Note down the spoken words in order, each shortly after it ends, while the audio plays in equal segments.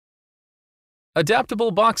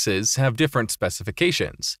Adaptable boxes have different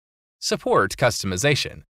specifications, support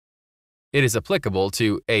customization. It is applicable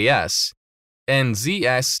to AS and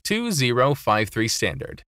ZS2053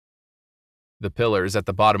 standard. The pillars at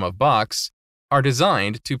the bottom of box are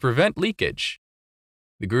designed to prevent leakage.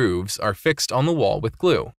 The grooves are fixed on the wall with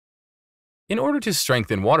glue. In order to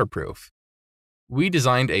strengthen waterproof, we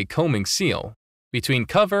designed a coaming seal between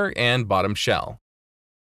cover and bottom shell.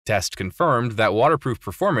 Test confirmed that waterproof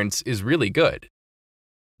performance is really good.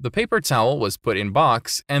 The paper towel was put in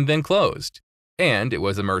box and then closed, and it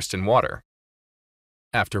was immersed in water.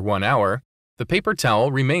 After 1 hour, the paper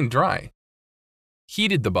towel remained dry.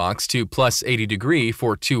 Heated the box to +80 degrees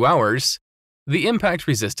for 2 hours. The impact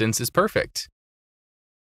resistance is perfect.